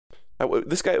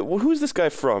This guy, who's this guy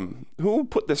from? Who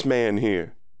put this man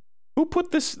here? Who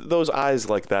put those eyes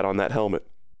like that on that helmet?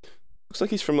 Looks like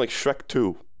he's from like Shrek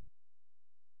 2.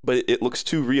 But it looks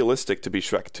too realistic to be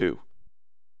Shrek 2.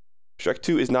 Shrek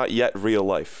 2 is not yet real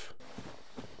life.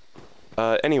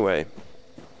 Anyway,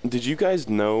 did you guys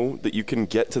know that you can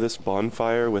get to this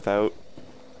bonfire without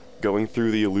going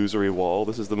through the illusory wall?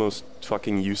 This is the most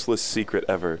fucking useless secret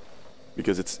ever.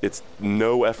 Because it's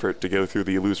no effort to go through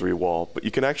the illusory wall, but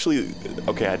you can actually...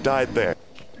 Okay, I died there.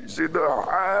 He's in the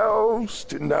house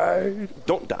tonight.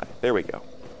 Don't die. There we go.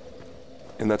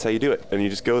 And that's how you do it. And you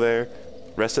just go there,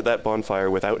 rest at that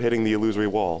bonfire without hitting the illusory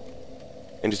wall,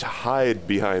 and just hide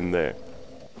behind there.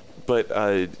 But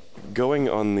going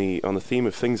on the theme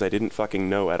of things I didn't fucking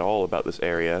know at all about this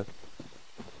area,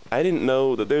 I didn't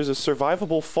know that there's a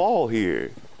survivable fall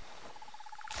here.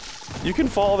 You can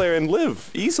fall there and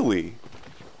live easily.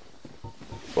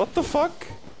 What the fuck?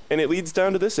 And it leads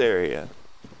down to this area.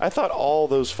 I thought all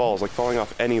those falls, like falling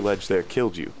off any ledge there,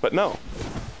 killed you, but no.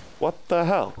 What the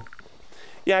hell?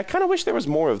 Yeah, I kind of wish there was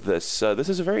more of this. This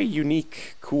is a very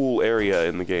unique, cool area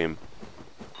in the game.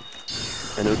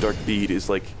 I know Dark Bead is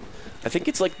like... I think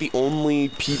it's like the only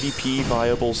PvP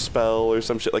viable spell or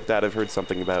some shit like that. I've heard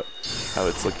something about how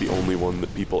it's like the only one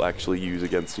that people actually use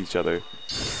against each other.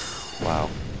 Wow.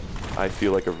 I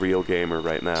feel like a real gamer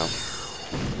right now.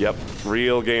 Yep,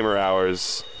 real gamer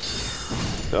hours.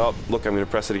 Oh, look, I'm gonna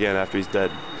press it again after he's dead,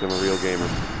 because I'm a real gamer.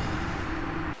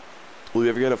 Will you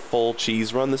ever get a full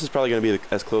cheese run? This is probably gonna be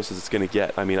as close as it's gonna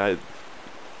get. I mean, I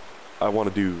wanna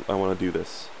do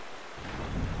this.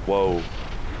 Whoa.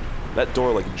 That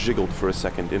door, like, jiggled for a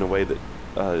second in a way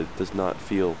that, does not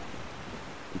feel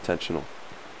intentional.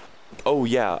 Oh,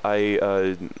 yeah,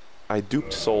 I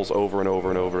duped souls over and over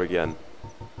and over again.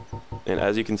 And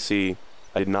as you can see,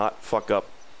 I did not fuck up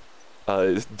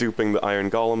duping the Iron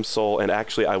Golem soul, and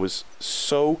actually I was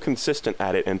so consistent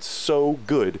at it and so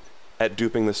good at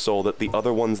duping the soul that the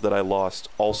other ones that I lost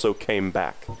also came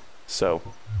back. So,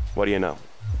 what do you know?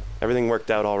 Everything worked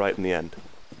out alright in the end.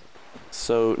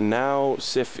 So now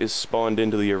Sif is spawned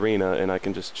into the arena and I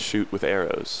can just shoot with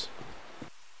arrows.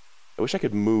 I wish I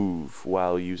could move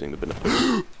while using the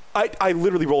banana. I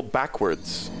literally rolled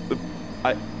backwards.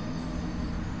 I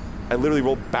literally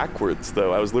rolled backwards,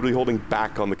 though. I was literally holding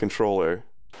back on the controller.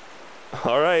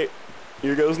 Alright.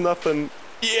 Here goes nothing.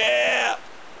 Yeah!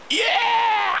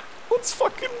 Yeah! Let's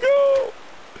fucking go!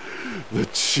 The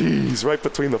cheese right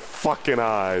between the fucking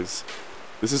eyes.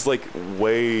 This is like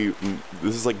this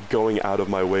is like going out of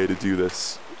my way to do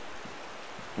this.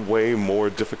 Way more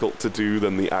difficult to do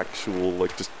than the actual,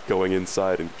 like, just going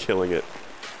inside and killing it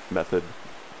method.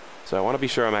 So I want to be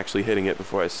sure I'm actually hitting it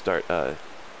before I start,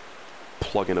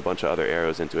 plugging a bunch of other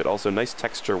arrows into it. Also, nice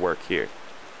texture work here.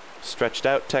 Stretched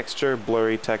out texture,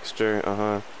 blurry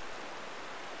texture,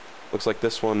 Looks like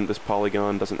this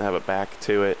polygon doesn't have a back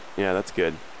to it. Yeah, that's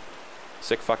good.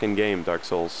 Sick fucking game, Dark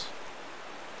Souls.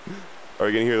 Are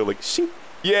we gonna hear the, like, shink?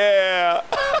 Yeah!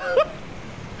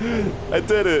 I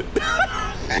did it!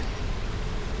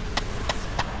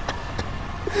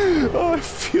 Oh, I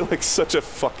feel like such a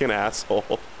fucking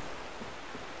asshole.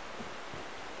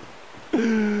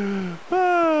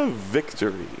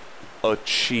 Victory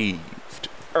achieved.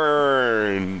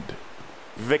 Earned.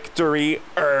 Victory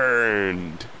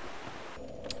earned.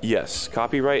 Yes,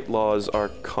 copyright laws are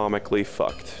comically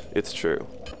fucked. It's true.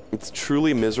 It's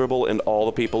truly miserable, and all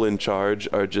the people in charge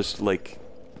are just, like,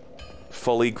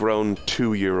 fully grown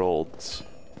 2-year-olds.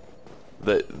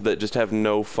 That just have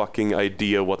no fucking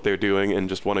idea what they're doing and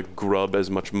just want to grub as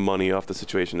much money off the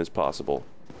situation as possible.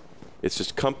 It's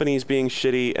just companies being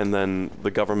shitty and then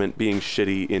the government being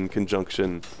shitty in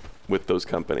conjunction with those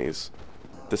companies.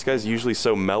 This guy's usually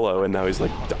so mellow and now he's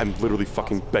like, I'm literally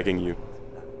fucking begging you.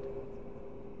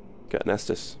 Got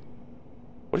Nestus.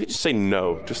 What if you just say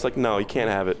no? Just like, no, you can't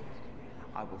have it.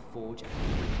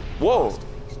 Whoa!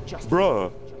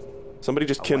 Bruh! Somebody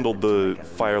just kindled the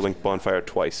Firelink bonfire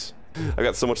twice. I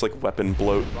got so much, like, weapon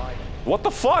bloat. What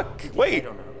the fuck? Wait!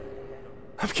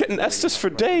 I'm getting Estus for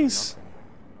days!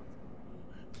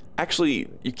 Actually,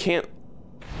 you can't...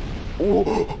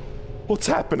 Whoa. What's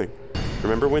happening?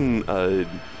 Remember when,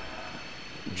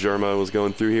 Germa was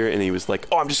going through here and he was like,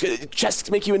 oh, I'm just gonna... Chests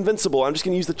make you invincible! I'm just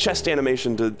gonna use the chest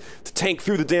animation to tank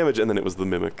through the damage, and then it was the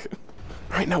Mimic.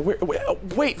 Right now,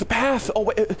 wait, the path! Oh,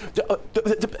 wait,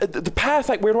 the path,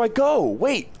 like, where do I go?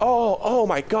 Wait, oh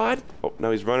my god! Oh,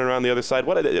 now he's running around the other side.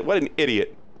 What an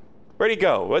idiot. Where'd he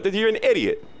go? You're an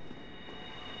idiot.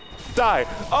 Die!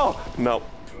 Oh, no.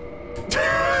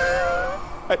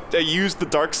 I used the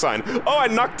dark sign. Oh, I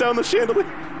knocked down the chandelier!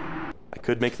 I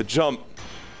could make the jump.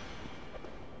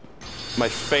 My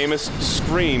famous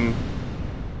scream.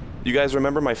 You guys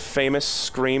remember my famous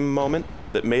scream moment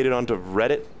that made it onto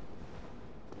Reddit?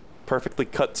 Perfectly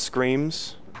cut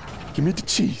screams. Give me the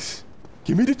cheese.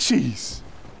 Give me the cheese.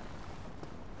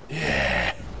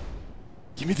 Yeah.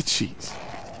 Give me the cheese.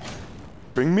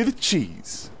 Bring me the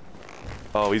cheese.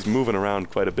 Oh, he's moving around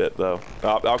quite a bit, though.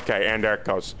 Oh, okay, and there it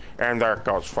goes. And there it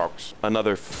goes, folks.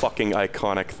 Another fucking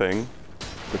iconic thing.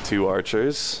 The two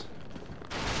archers.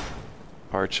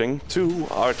 Arching. Two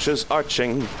archers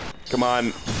arching. Come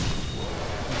on.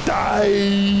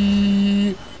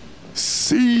 Die!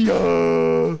 See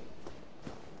ya!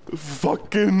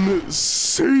 Fucking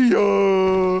see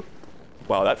ya!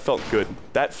 Wow, that felt good.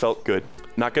 That felt good.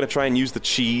 Not gonna try and use the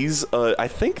cheese. I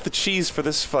think the cheese for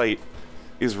this fight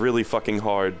is really fucking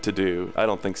hard to do. I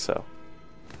don't think so.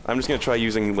 I'm just gonna try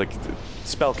using, like,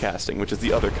 spellcasting, which is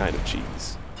the other kind of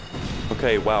cheese.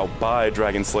 Okay, wow, bye,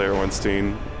 Dragon Slayer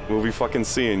Ornstein. We'll be fucking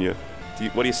seeing you.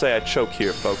 What do you say I choke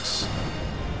here, folks?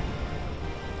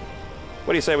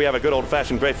 What do you say we have a good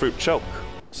old-fashioned grapefruit choke?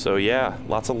 So yeah,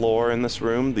 lots of lore in this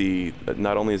room.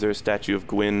 Not only is there a statue of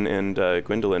Gwyn and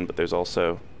Gwendolyn, but there's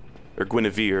also, or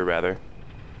Guinevere rather.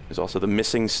 There's also the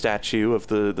missing statue of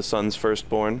the son's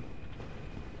firstborn.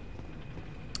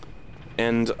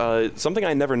 And something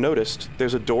I never noticed,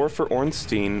 there's a door for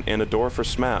Ornstein and a door for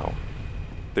Smaug.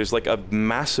 There's like a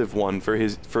massive one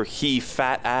for he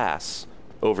fat ass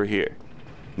over here.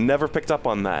 Never picked up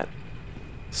on that.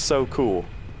 So cool.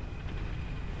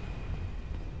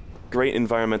 Great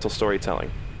environmental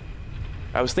storytelling.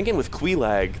 I was thinking with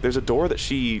Quelaag, there's a door that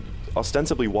she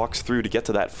ostensibly walks through to get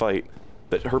to that fight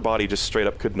that her body just straight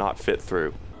up could not fit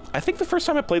through. I think the first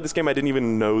time I played this game, I didn't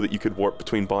even know that you could warp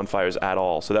between bonfires at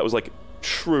all, so that was like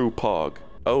true pog.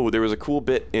 Oh, there was a cool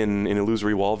bit in an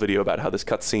Illusory Wall video about how this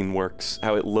cutscene works,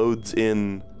 how it loads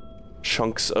in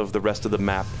chunks of the rest of the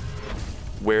map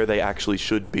where they actually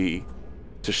should be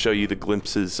to show you the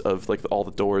glimpses of like all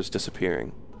the doors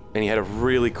disappearing. And he had a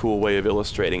really cool way of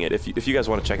illustrating it. If you guys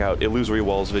want to check out Illusory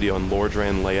Wall's video on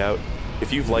Lordran layout,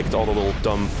 if you've liked all the little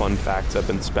dumb fun facts I've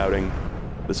been spouting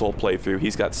this whole playthrough,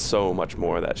 he's got so much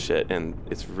more of that shit, and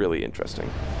it's really interesting.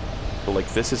 But like,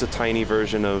 this is a tiny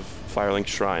version of Firelink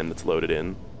Shrine that's loaded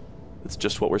in. It's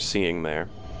just what we're seeing there.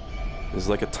 This is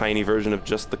like a tiny version of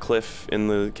just the cliff in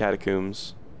the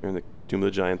catacombs, or in the Tomb of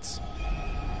the Giants.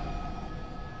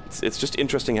 It's just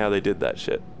interesting how they did that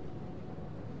shit.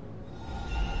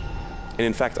 And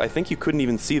in fact, I think you couldn't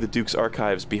even see the Duke's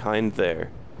archives behind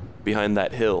there, behind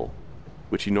that hill,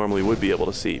 which you normally would be able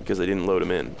to see because they didn't load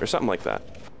them in, or something like that.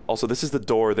 Also, this is the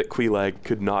door that Quelaag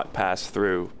could not pass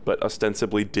through, but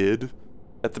ostensibly did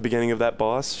at the beginning of that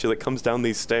boss. She like comes down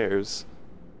these stairs.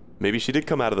 Maybe she did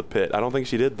come out of the pit. I don't think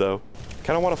she did, though.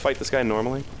 Kinda wanna fight this guy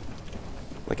normally.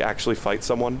 Like, actually fight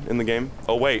someone in the game.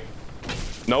 Oh, wait.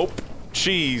 Nope.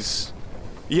 Cheese.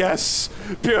 Yes!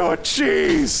 Pure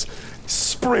cheese!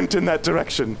 Sprint in that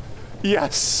direction.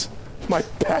 Yes! My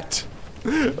pet!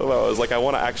 Well, I was like, I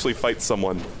want to actually fight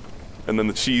someone. And then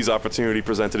the cheese opportunity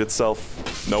presented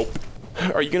itself. Nope.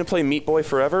 Are you gonna play Meat Boy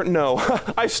forever? No.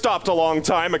 I stopped a long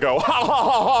time ago.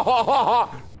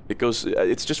 It goes,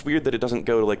 it's just weird that it doesn't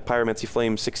go to like Pyromancy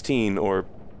Flame 16 or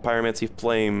Pyromancy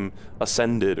Flame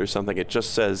Ascended or something. It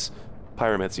just says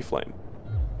Pyromancy Flame.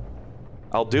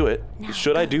 I'll do it. Now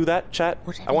should I do that, chat?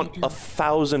 I want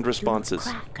 1,000 responses.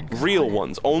 Real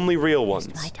ones. Only real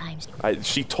ones.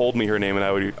 She told me her name and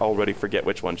I would already forget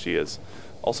which one she is.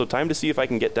 Also, time to see if I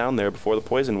can get down there before the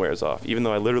poison wears off, even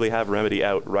though I literally have Remedy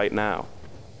out right now.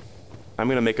 I'm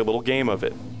gonna make a little game of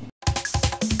it.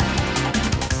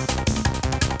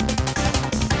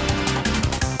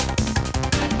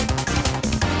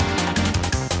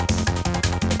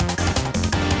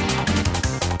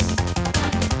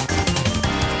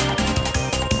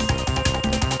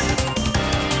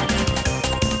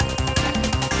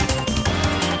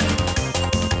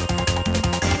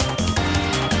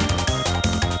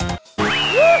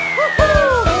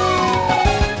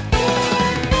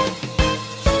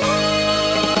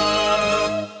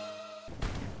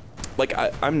 Like,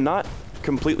 I'm not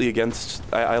completely against...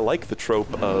 I like the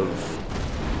trope of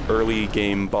early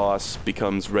game boss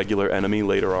becomes regular enemy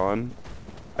later on.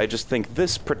 I just think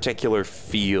this particular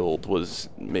field was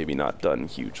maybe not done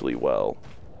hugely well.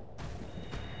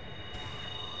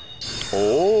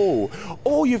 Oh!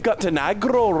 Oh, you've got an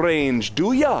aggro range,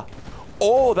 do ya?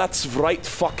 Oh, that's right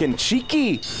fucking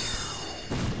cheeky!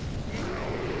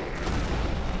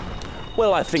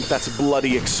 Well, I think that's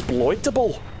bloody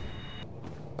exploitable.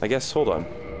 I guess, hold on.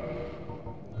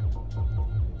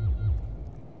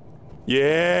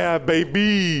 Yeah,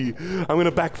 baby! I'm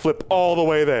gonna backflip all the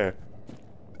way there.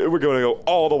 We're gonna go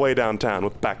all the way downtown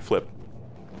with backflip.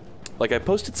 Like, I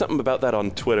posted something about that on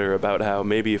Twitter, about how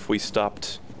maybe if we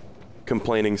stopped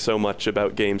complaining so much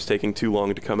about games taking too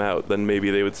long to come out, then maybe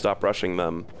they would stop rushing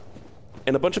them.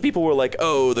 And a bunch of people were like,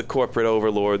 oh, the corporate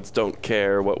overlords don't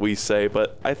care what we say,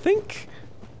 but I think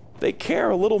they care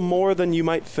a little more than you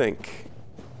might think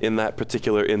in that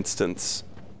particular instance.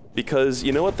 Because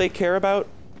you know what they care about?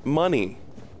 Money.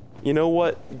 You know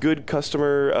what good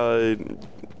customer,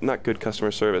 not good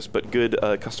customer service, but good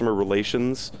customer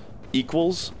relations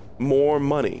equals? More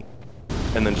money.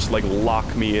 And then just like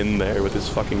lock me in there with his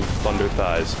fucking thunder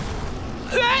thighs.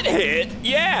 That hit!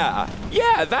 Yeah!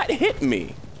 Yeah, that hit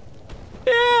me!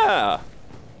 Yeah!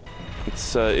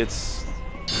 It's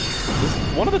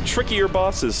one of the trickier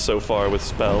bosses so far with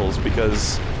spells,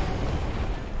 because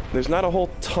there's not a whole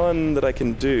ton that I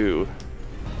can do.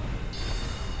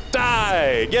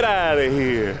 Die! Get out of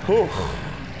here! Whew.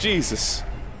 Jesus.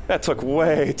 That took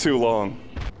way too long.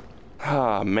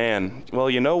 Ah, man. Well,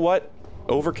 you know what?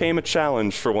 Overcame a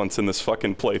challenge for once in this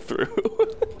fucking playthrough.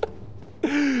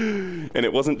 And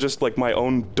it wasn't just like my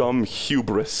own dumb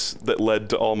hubris that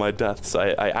led to all my deaths.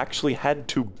 I actually had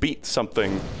to beat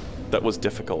something that was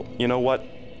difficult. You know what?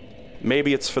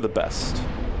 Maybe it's for the best.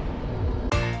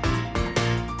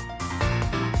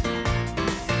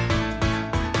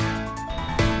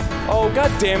 Oh,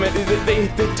 god damn it. They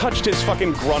touched his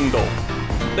fucking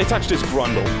grundle. They touched his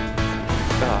grundle.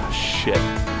 Ah, shit.